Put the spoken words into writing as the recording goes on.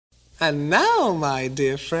And now, my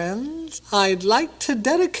dear friends, I'd like to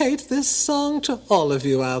dedicate this song to all of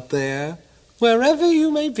you out there, wherever you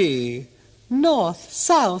may be, north,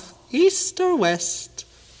 south, east, or west,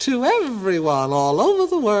 to everyone all over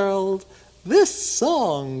the world. This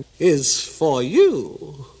song is for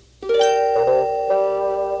you.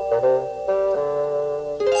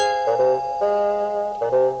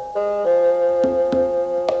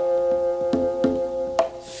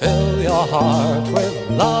 Fill your heart with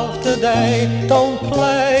love today. Don't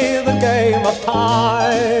play the game of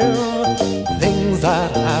time. Things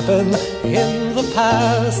that happen in the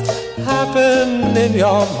past happen in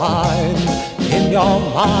your mind. In your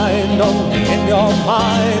mind, only in your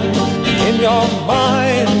mind. In your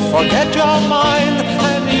mind, forget your mind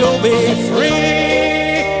and you'll be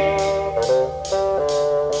free.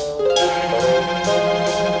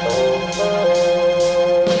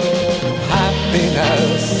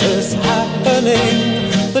 Happiness is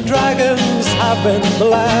happening, the dragons have been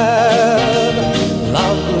bled.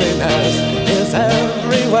 Loveliness is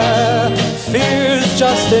everywhere, fear's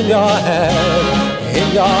just in your head.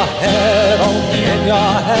 In your head, only in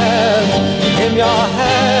your head. In your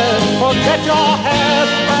head, forget your head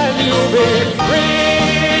and you'll be free.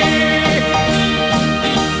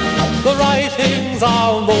 The writing's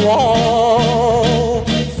on the wall,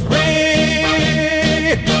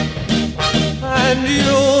 free, and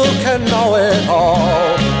you can know it all,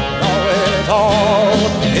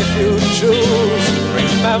 if you choose.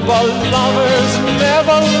 Remember, lovers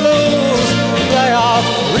never lose, they are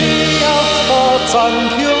free of thoughts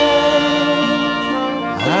unpure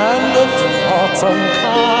and of thoughts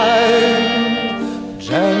unkind.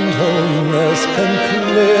 Gentleness can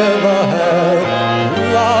clear the head,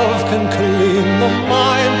 love can clean the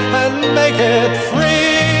mind and make it free.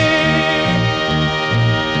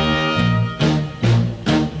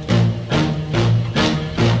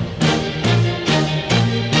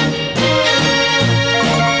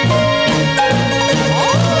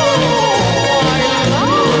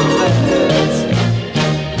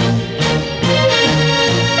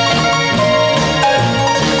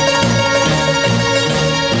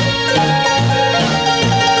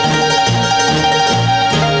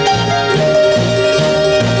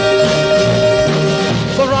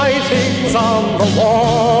 On the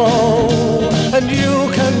wall, and you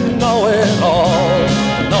can know it all,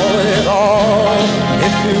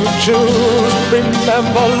 if you choose.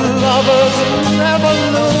 Remember, lovers never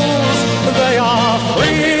lose.